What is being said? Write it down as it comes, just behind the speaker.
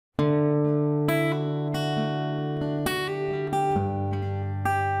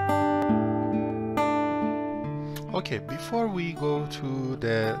Okay, before we go to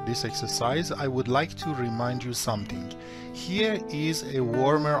this exercise, I would like to remind you something. Here is a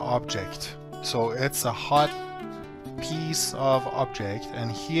warmer object. So it's a hot piece of object,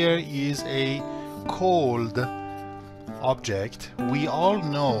 and here is a cold object. We all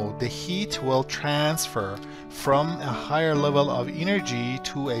know the heat will transfer from a higher level of energy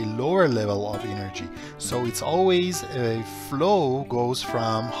to a lower level of energy. So it's always a flow goes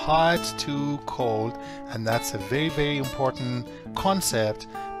from hot to cold, and that's a very, very important concept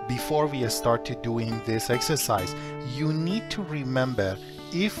before we start to doing this exercise. You need to remember,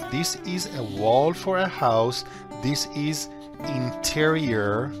 if this is a wall for a house, this is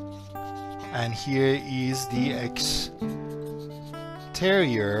interior, and here is the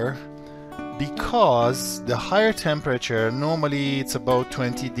exterior, because the higher temperature, normally it's about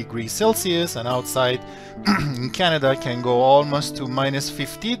 20 degrees Celsius, and outside in Canada can go almost to minus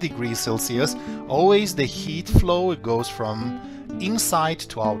 50 degrees Celsius. Always the heat flow, it goes from inside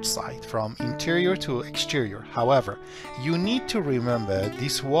to outside, from interior to exterior. However, you need to remember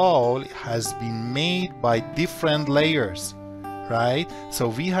this wall has been made by different layers, right? So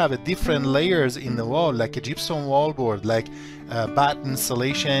we have a different layers in the wall, like a gypsum wallboard, like batt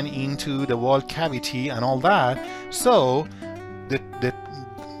insulation into the wall cavity and all that. So the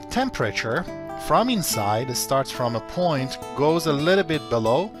temperature from inside starts from a point, goes a little bit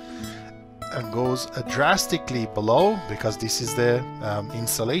below, and goes drastically below, because this is the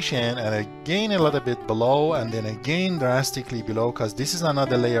insulation, and again a little bit below, and then again drastically below, because this is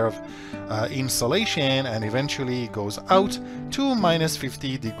another layer of insulation, and eventually it goes out to minus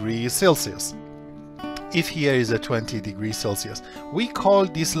 50 degrees Celsius. If here is a 20 degrees Celsius, we call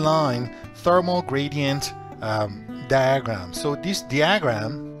this line thermal gradient diagram. So this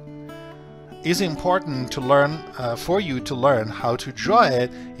diagram is important to learn, for you to learn how to draw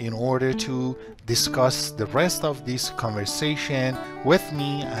it in order to discuss the rest of this conversation with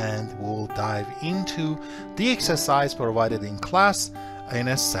me, and we'll dive into the exercise provided in class in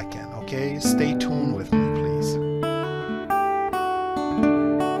a second. Okay, stay tuned with me, please.